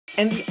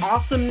And the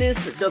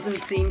awesomeness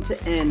doesn't seem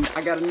to end.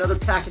 I got another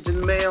package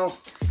in the mail.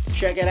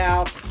 Check it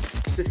out.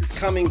 This is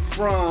coming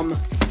from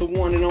the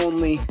one and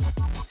only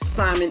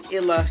Simon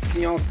Illa.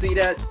 Can y'all see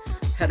that?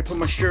 Had to put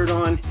my shirt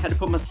on, had to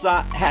put my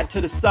hat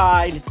to the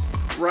side,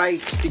 right?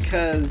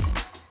 Because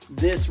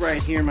this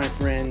right here, my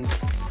friends,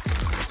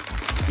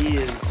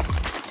 is,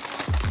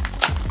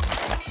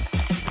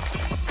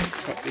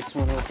 cut this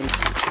one open.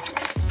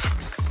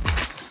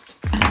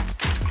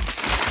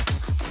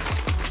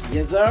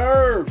 Yes,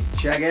 sir.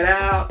 Check it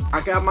out. I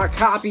got my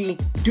copy.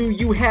 Do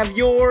you have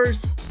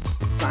yours?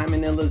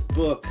 Simon Illa's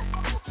book,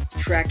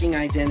 Tracking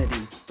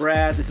Identity.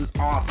 Brad, this is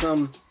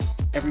awesome.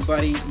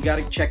 Everybody, you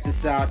gotta check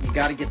this out. You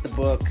gotta get the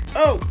book.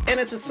 Oh, and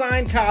it's a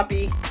signed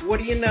copy. What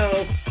do you know?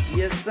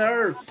 Yes,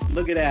 sir.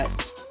 Look at that.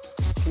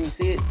 Can you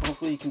see it?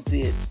 Hopefully you can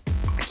see it.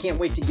 I can't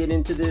wait to get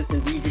into this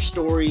and read your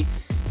story.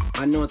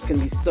 I know it's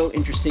gonna be so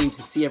interesting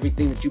to see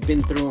everything that you've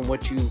been through and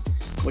what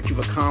you've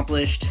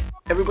accomplished.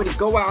 Everybody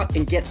go out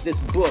and get this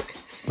book,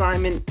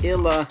 Simon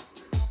Illa,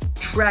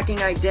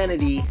 Tracking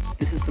Identity.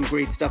 This is some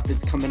great stuff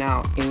that's coming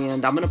out,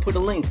 and I'm gonna put a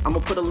link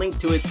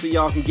to it so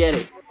y'all can get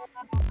it.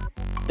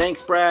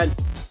 Thanks, Brad.